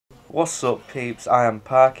What's up peeps, I am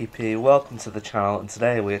Parky P, welcome to the channel, and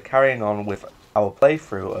today we are carrying on with our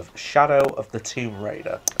playthrough of Shadow of the Tomb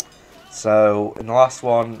Raider. So, in the last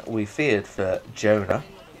one we feared for Jonah,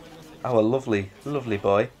 our lovely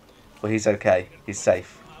boy, but he's okay, he's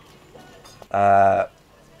safe.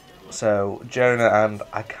 So Jonah and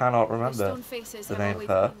I cannot remember the name of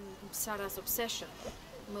her. Sarah's obsession.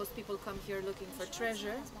 Most people come here looking for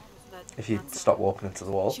treasure, but If you stop walking into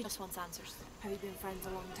the wall. She just wants answers. Have you been friends a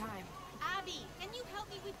long time? Abby, can you help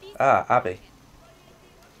me with these? Ah, Abby.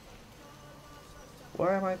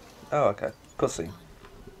 Where am I? Oh, okay. Cutscene.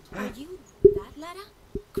 Are you that Lara?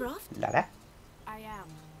 Croft? Lara? I am.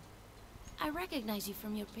 I recognize you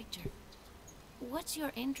from your picture. What's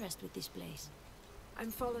your interest with this place?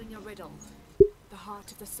 I'm following a riddle. The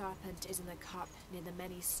heart of the serpent is in the cup near the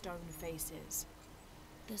many stone faces.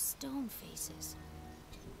 The stone faces.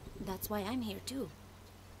 That's why I'm here too.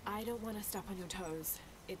 I don't want to step on your toes.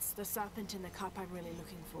 It's the serpent in the cup I'm really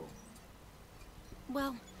looking for.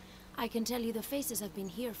 Well, I can tell you the faces have been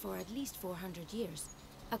here for at least 400 years.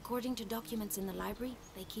 According to documents in the library,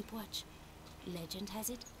 they keep watch. Legend has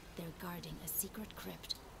it, they're guarding a secret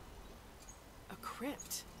crypt. A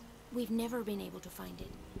crypt? We've never been able to find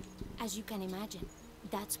it. As you can imagine,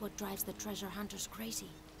 that's what drives the treasure hunters crazy.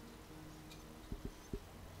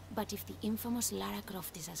 But if the infamous Lara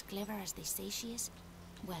Croft is as clever as they say she is,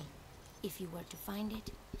 well, if you were to find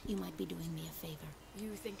it, you might be doing me a favor.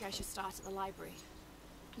 You think I should start at the library?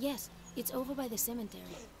 Yes, it's over by the cemetery.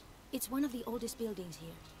 It's one of the oldest buildings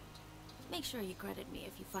here. Make sure you credit me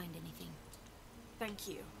if you find anything. Thank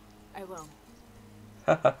you. I will.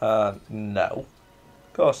 Hahaha, no.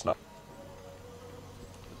 Of course not.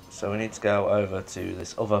 So we need to go over to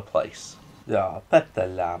this other place. Ah, pet the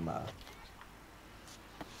llama.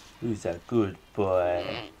 Who's a good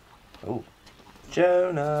boy? Oh,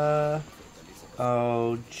 Jonah.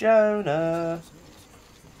 Oh, Jonah.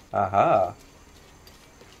 Aha.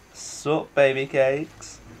 Sup, baby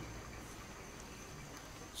cakes?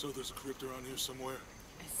 So there's a crypt around here somewhere?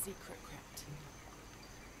 A secret crypt.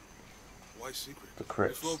 Why secret? The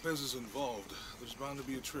crypt. If Lopez is involved, there's bound to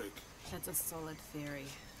be a trick. That's a solid theory.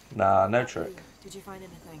 Nah, no trick. Did you find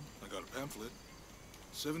anything? I got a pamphlet.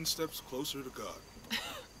 7 steps closer to God.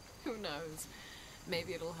 Who knows?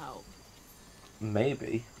 Maybe it'll help.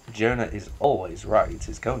 Maybe. Jonah is always right.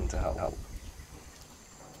 It's going to help.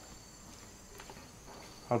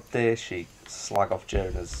 How dare she slag off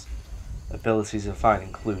Jonah's abilities of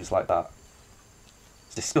finding clues like that.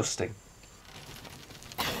 It's disgusting.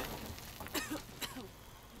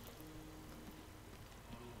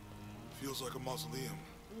 Feels like a mausoleum.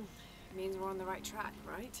 Means we're on the right track,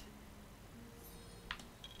 right?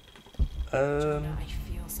 Um, I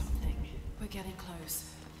feel something. We're getting close.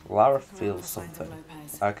 Lara Look around feels for signs of something.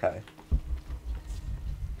 Lopez. Okay.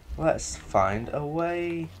 Let's find a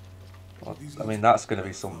way. Well, I mean, that's going to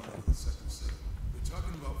be something.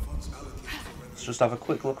 Let's just have a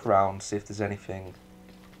quick look around, see if there's anything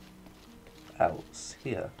else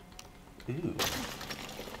here. Ooh.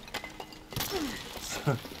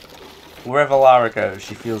 Wherever Lara goes,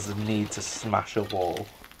 she feels the need to smash a wall.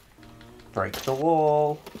 Break the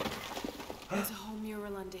wall. There's a whole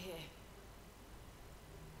mural under here.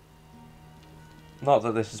 Not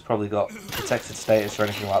that this has probably got protected status or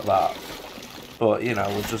anything like that. But, you know,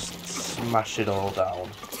 we'll just smash it all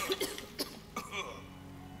down.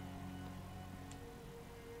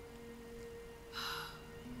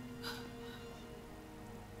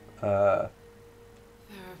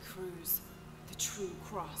 Veracruz, the true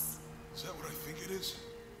cross. Is that what I think it is?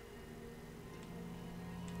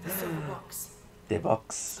 The silver box. The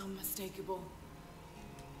box. Unmistakable.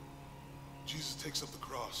 Jesus takes up the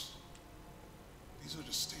cross. These are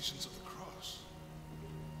just stations of the cross.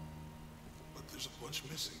 But there's a bunch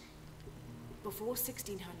missing. Before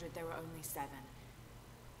 1600, there were only 7.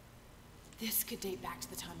 This could date back to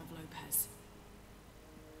the time of Lopez.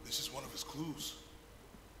 This is one of his clues.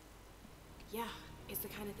 Yeah, it's the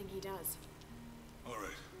kind of thing he does.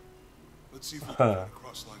 Alright. Let's see if we can find a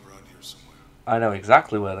cross line around here somewhere. I know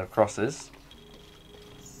exactly where the cross is.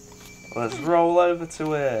 Let's roll over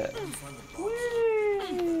to it. We'll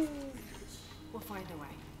find a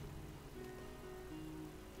way.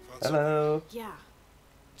 Found something. Hello. Yeah.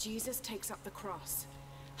 Jesus takes up the cross.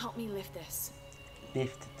 Help me lift this.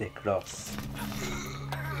 Lift the cross.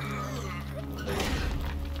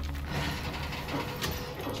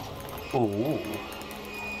 Ooh.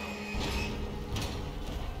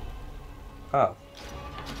 Oh.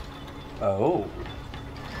 Oh.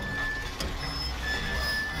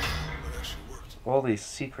 That actually worked. All these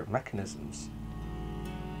secret mechanisms.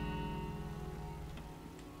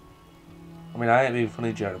 I mean, I ain't being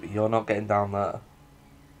funny, Jonah, but you're not getting down there.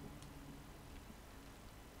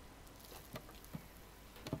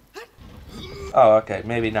 Oh, okay.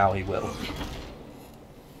 Maybe now he will.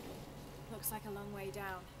 Looks like a long way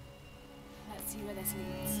down. Let's see where this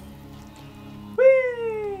leads.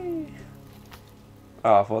 Whee!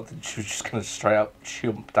 Oh, I thought that she was just gonna straight up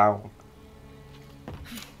jump down.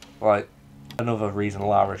 Like, another reason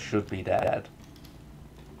Lara should be dead.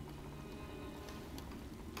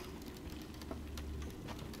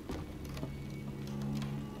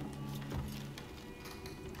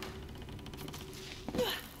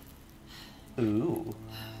 Ooh.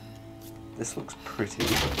 This looks pretty.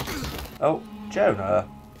 Oh, Jonah.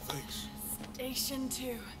 Thanks. Station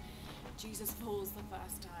 2. Jesus falls the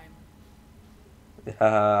first time.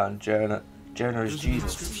 Yeah, Jonah. Jonah is There's a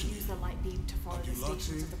Jesus. description. Use the light beam to follow the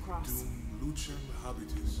stations of the cross. Dum lucem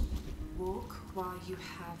habitus. Walk while you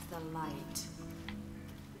have the light.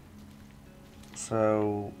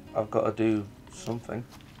 So, I've got to do something.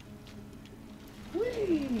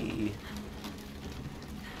 Whee!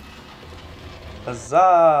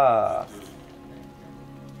 Huzzah!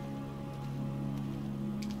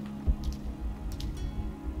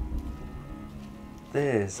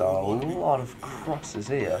 There's a lot of crosses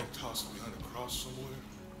here. Head tossed behind a cross somewhere.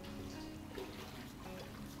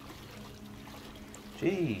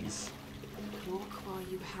 Jeez. Walk while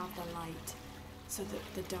you have the light, so that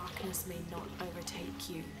the darkness may not overtake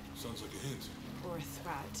you, Sounds like a hint. or a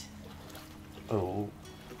threat. Oh.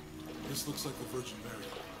 This looks like the Virgin Mary.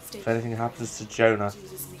 If anything happens to Jonah.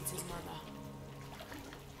 Jesus meets his mother.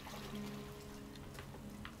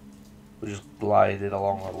 We just glided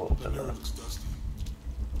along a little The bit mirror there. looks dusty.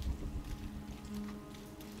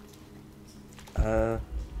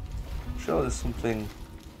 Sure there's something.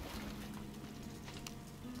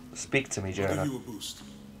 Speak to me, I'll Jonah. give you a boost.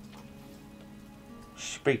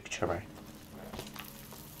 Speak to me.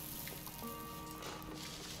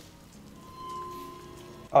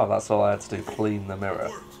 Oh, that's all I had to do, clean the mirror.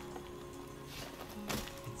 Worked.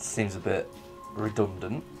 Seems a bit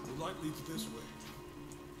redundant. The light leads this way.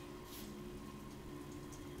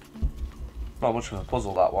 Not much of a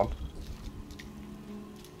puzzle, that one.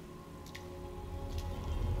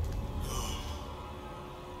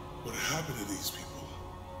 What happened to these people?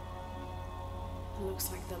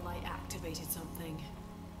 Looks like the light activated something.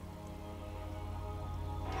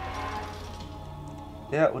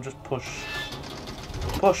 Yeah, we'll just push.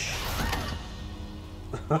 Push!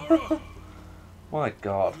 My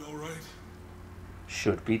god. You alright?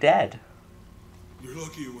 Should be dead. You're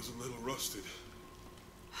lucky it was a little rusted.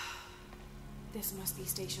 This must be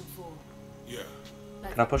Station 4. Yeah.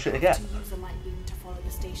 Let's Can I push it have again? to use the light beam to follow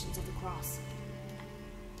the stations of the cross.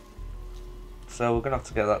 So we're gonna have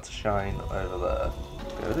to get that to shine over there.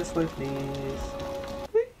 Go this way, please.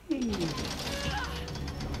 Whee!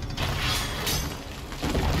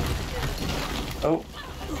 Oh.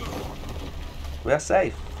 We are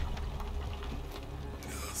safe.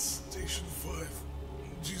 Yeah, Station 5.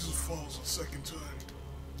 Jesus falls a second time.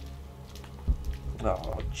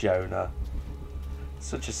 Oh, Jonah.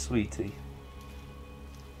 Such a sweetie.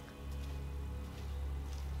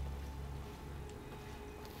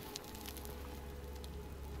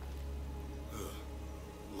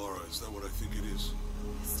 Lara, is that what I think it is?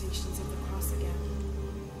 Stations of the cross again.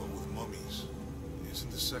 But with mummies.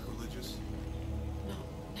 Isn't this sacrilegious? Not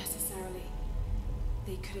necessarily.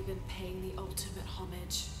 They could have been paying the ultimate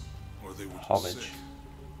homage. Or they were just Homage. sick?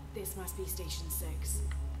 This must be Station 6.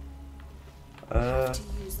 Uh, Have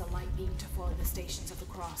to use the light beam to follow the stations of the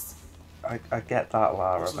cross. I get that,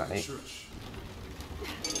 Lara, Looks like a mate. church.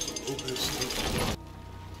 So Lopez still...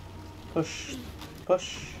 Push.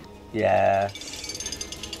 Push. Yes.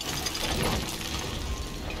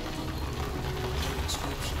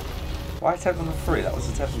 Inscription. Why attempt number 3? That was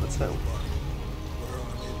attempt number 2. Where I'm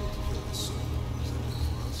unable to kill his son. Is that it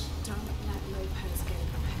for us? Don't let Lopez get in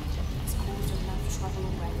your head. He's caused enough trouble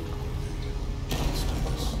already. Let's do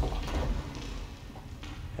this.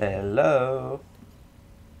 Hello.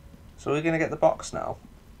 So we're gonna get the box now.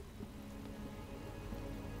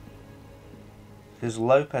 Because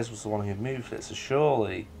Lopez was the one who moved it, so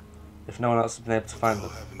surely, if no one else has been able to find the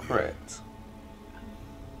crypt.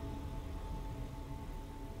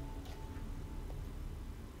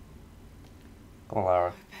 Come on,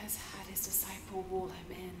 Lara. Lopez had his disciple wall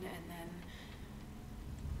him in and then...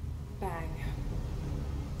 bang.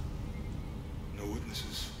 No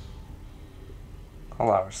witnesses. Come on,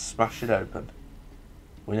 Lara, smash it open.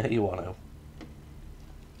 We know you want to.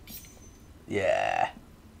 Yeah.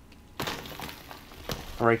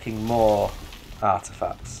 Breaking more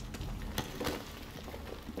artifacts.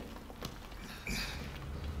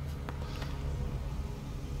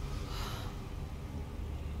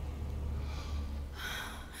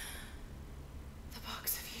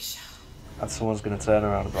 And someone's going to turn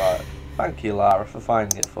around and be like, thank you, Lara, for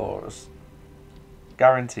finding it for us.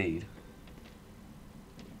 Guaranteed.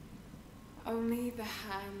 Only the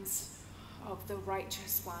hands of the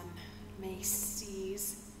righteous one may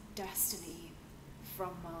seize destiny from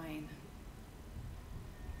mine.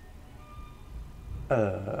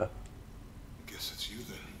 Guess it's you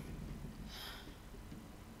then.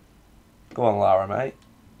 Go on, Lara, mate.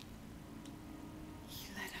 He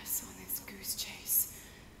led us on this goose chase.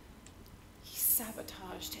 He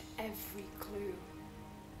sabotaged every clue.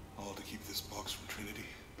 All to keep this box from Trinity.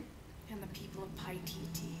 And the people of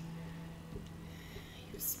Paititi.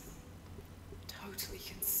 He was totally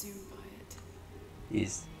consumed by it.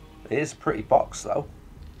 It is a pretty box, though.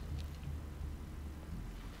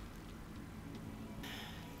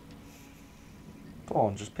 Go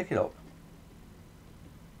on, just pick it up.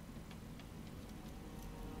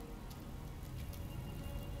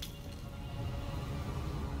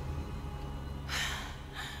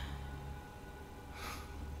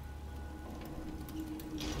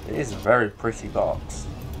 It is a very pretty box.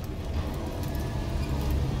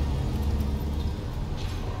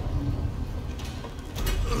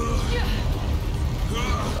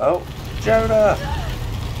 Oh, Jonah!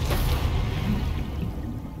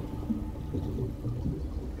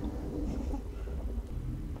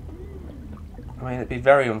 I mean, it'd be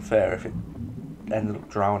very unfair if it ended up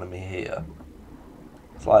drowning me here.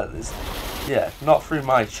 It's like this. Yeah, not through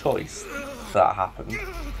my choice that happened.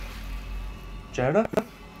 Jonah?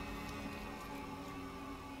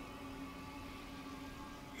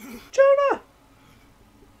 Jonah!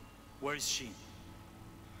 Where is she?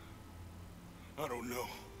 I don't know.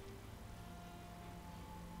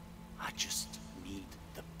 I just need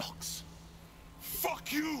the box.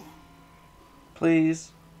 Fuck you!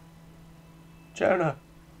 Please. Jonah.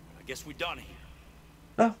 I guess we're done here.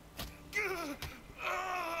 No.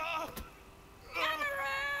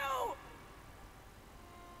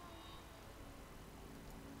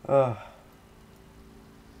 Ugh.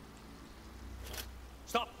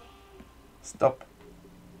 Stop! Stop.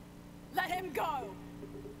 Let him go!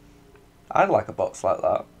 I'd like a box like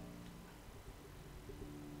that.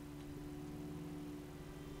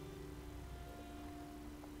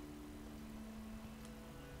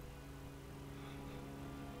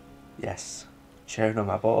 Yes. Jonah,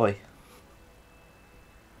 my boy.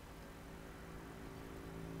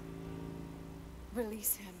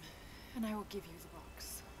 Release him, and I will give you the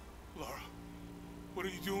box. Lara, what are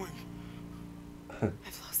you doing?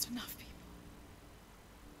 I've lost enough people.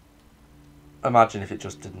 Imagine if it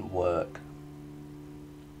just didn't work.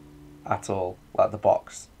 At all. Like the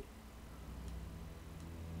box.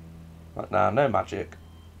 Like, nah, no magic.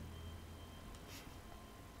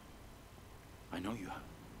 I know you have.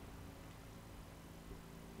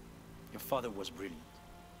 Your father was brilliant.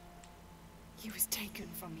 He was taken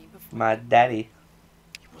from me before. My daddy.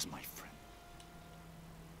 He was my friend.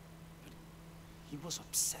 But he was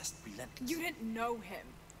obsessed, relentless. You didn't know him.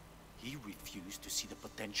 He refused to see the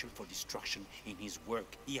potential for destruction in his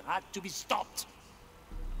work. He had to be stopped.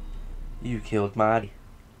 You killed Marty.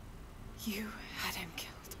 You had him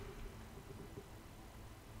killed.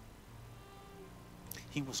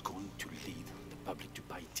 He was going to lead the public to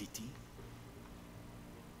Paititi.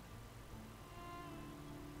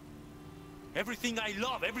 Everything I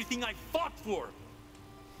love, everything I fought for.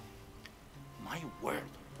 My world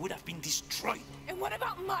would have been destroyed. And what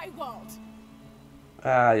about my world?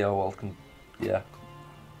 Ah, you're welcome. Yeah.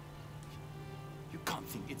 You can't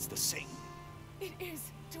think it's the same. It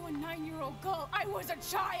is to a 9-year-old girl. I was a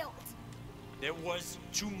child. There was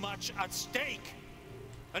too much at stake.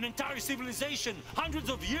 An entire civilization, hundreds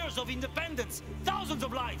of years of independence, thousands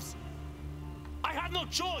of lives. I had no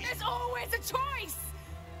choice. There's always a choice.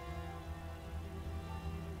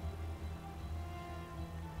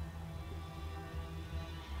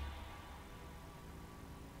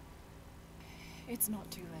 It's not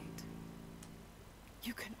too late.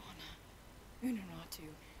 You can honor Unuratu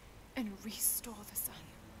and restore the sun.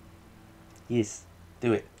 Yes.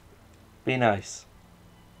 Do it. Be nice.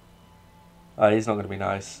 Oh, he's not going to be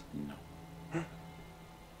nice. No.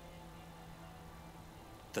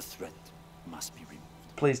 The threat must be removed.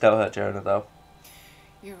 Please don't hurt Jonah, though.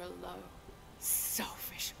 You're a low,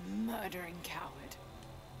 selfish, murdering coward.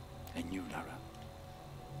 And you, Lara,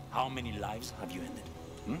 how many lives have you ended?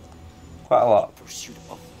 Hmm? Quite a lot. In pursuit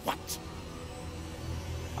of what?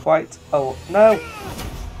 Quite a lot. No!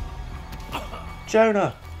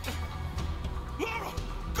 Jonah! Lara,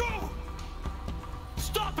 go!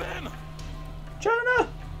 Stop him! Jonah!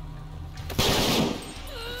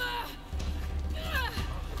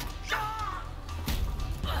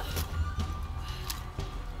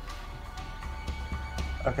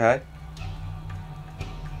 Okay.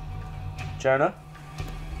 Jonah?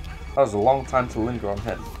 That was a long time to linger on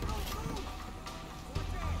him.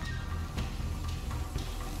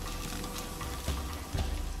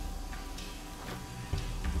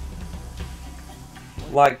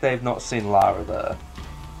 Like they've not seen Lara there.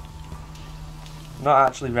 Not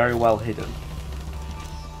actually very well hidden.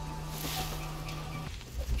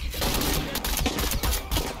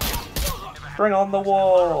 Bring on the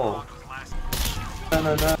wall! No,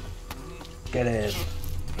 no, no. Get in.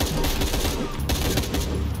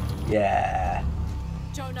 Yeah.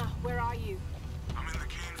 Jonah, where are you? I'm in the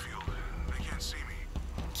cane field. They can't see me.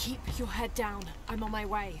 Keep your head down. I'm on my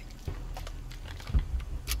way.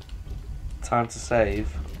 Time to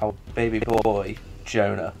save our baby boy,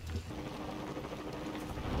 Jonah.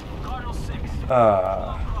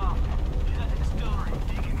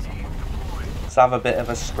 Let's have a bit of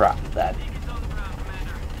a scrap then.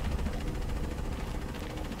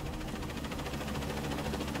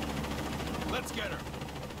 Let's get her.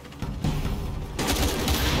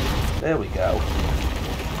 There we go.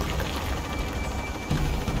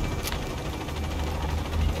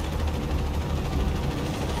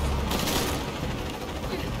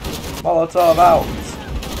 Molotov out.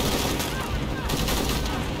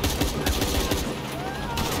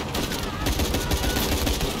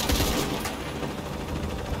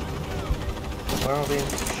 Where are we being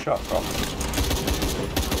shot from?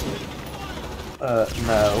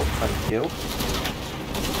 No, thank you.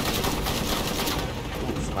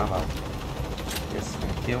 Ooh, some ammo. Yes,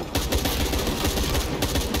 thank you.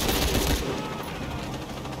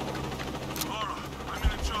 Lara, I'm in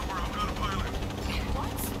a chopper. I've got a pilot.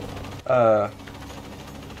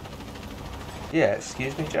 Yeah,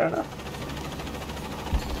 excuse me, Jonah?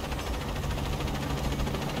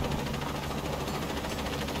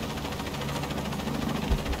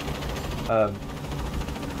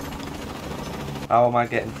 How am I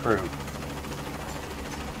getting through?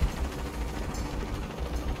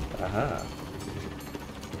 Uh-huh.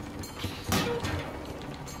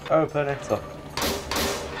 Open it up.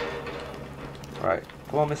 Right,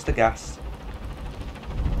 come on, Mr. Gas.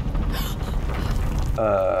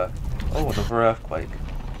 Oh, another earthquake.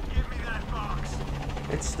 Give me that box.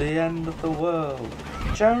 It's the end of the world.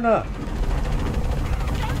 Jonah!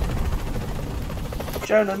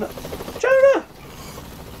 Jonah, no. Jonah!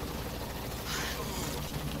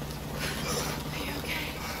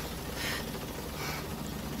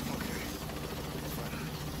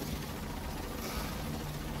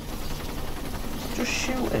 Just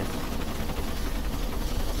shoot him.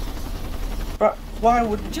 But why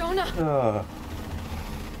would Jonah!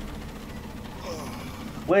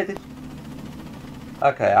 Where did...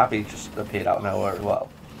 Okay, Abby just appeared out of nowhere as well.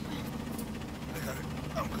 I got it.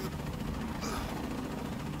 I'm good.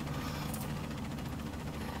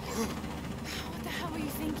 What the hell were you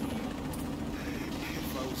thinking?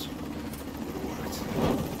 If I was you, it would have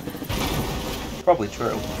worked. Probably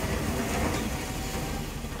true.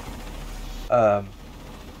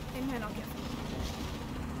 They might not get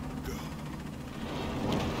Go.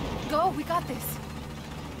 Go, we got this.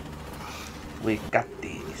 We got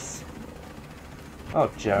these. Oh,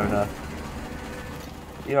 Jonah.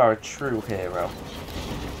 You are a true hero.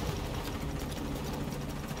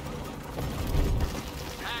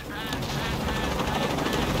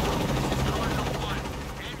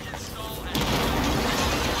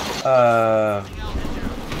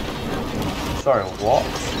 Sorry, what?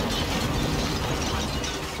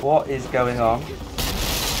 What is going on?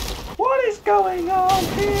 What is going on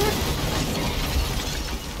here?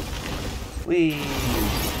 We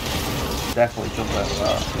definitely jump over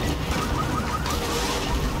that.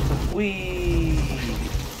 We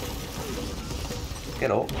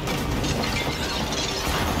get up.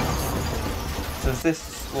 So is this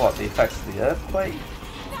what, the effects of the earthquake?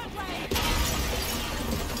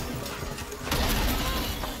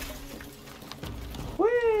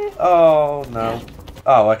 Whee! Oh no.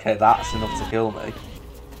 Oh, okay, that's enough to kill me.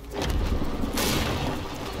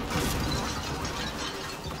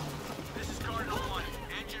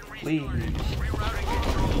 Whee.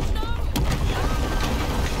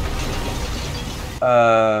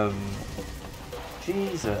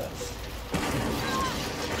 Jesus.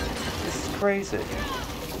 This is crazy.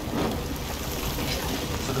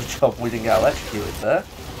 It's a good job we didn't get electrocuted there.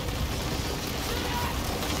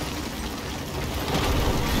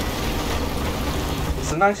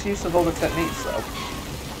 It's a nice use of all the techniques though.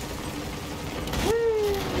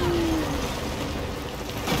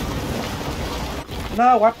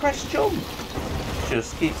 No, I pressed jump.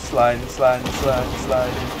 Just keep sliding, sliding, sliding,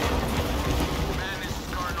 sliding.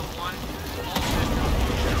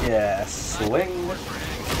 Yeah, swing.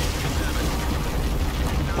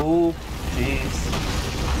 Oh, jeez.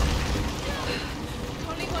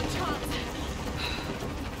 Only one chance.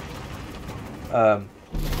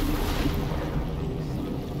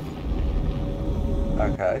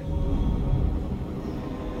 Okay.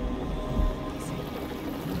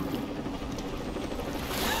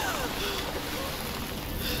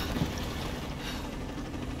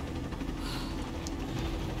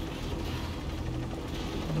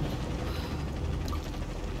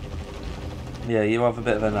 Yeah, you have a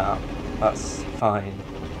bit of a nap. That's fine.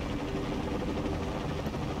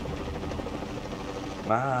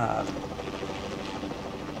 Mad.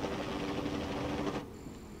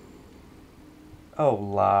 Oh,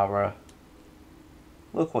 Lara.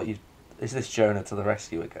 Look what you... Is this Jonah to the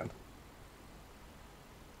rescue again?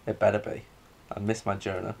 It better be. I miss my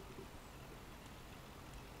Jonah.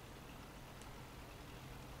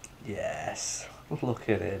 Yes. Look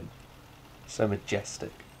at him. So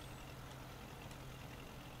majestic.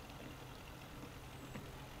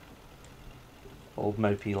 Old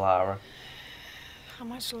mopey Lara. How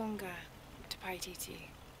much longer to Pai TT?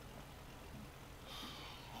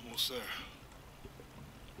 Almost there.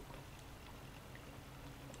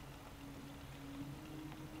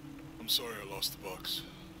 I'm sorry I lost the box.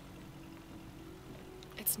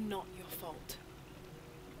 It's not your fault.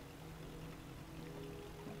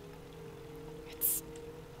 It's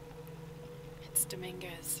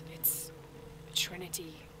Dominguez. It's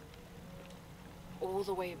Trinity. All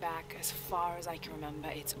the way back, as far as I can remember,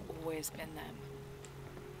 it's always been them.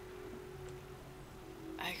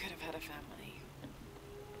 I could have had a family.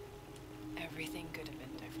 Everything could have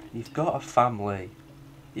been different. You've got a family.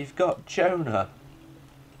 You've got Jonah.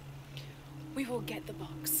 We will get the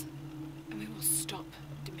box, and we will stop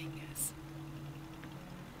Dominguez.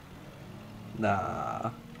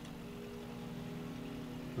 Nah.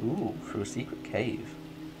 Ooh, through a secret cave.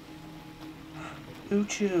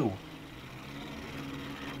 Uchu.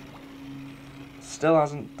 Still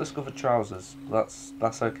hasn't discovered trousers.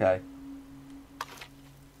 That's okay.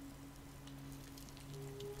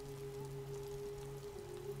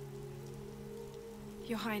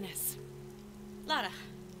 Your Highness. Lara,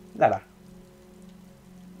 Lara.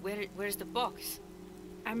 where's the box?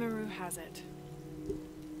 Amaru has it.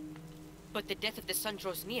 But the death of the sun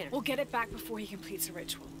draws near. We'll get it back before he completes the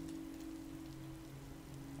ritual.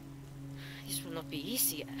 This will not be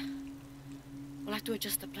easy. We'll have to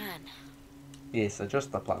adjust the plan. Yes,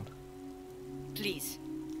 adjust the plan. Please,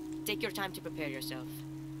 take your time to prepare yourself.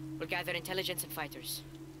 We'll gather intelligence and fighters.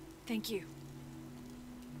 Thank you.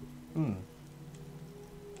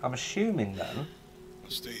 I'm assuming then. I'll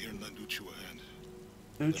stay here and lend Uchu a hand.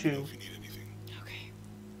 Uchu. Let me know if you need anything. Okay.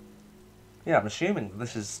 Yeah, I'm assuming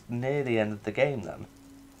this is near the end of the game then.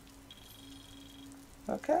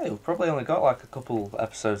 Okay, we've probably only got like a couple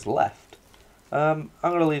episodes left. I'm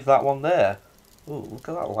going to leave that one there. Ooh, look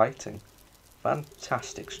at that lighting.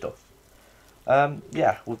 Fantastic stuff.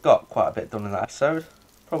 Yeah, we've got quite a bit done in that episode.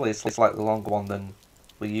 Probably a slightly longer one than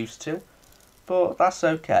we're used to. But that's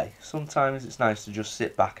okay. Sometimes it's nice to just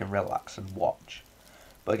sit back and relax and watch.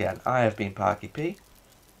 But again, I have been Parky P.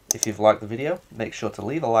 If you've liked the video, make sure to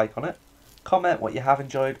leave a like on it. Comment what you have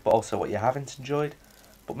enjoyed, but also what you haven't enjoyed.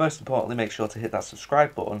 But most importantly, make sure to hit that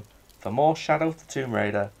subscribe button for more Shadow of the Tomb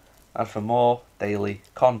Raider and for more daily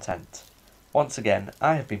content. Once again,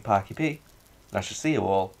 I have been Parky P, and I shall see you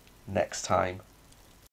all next time.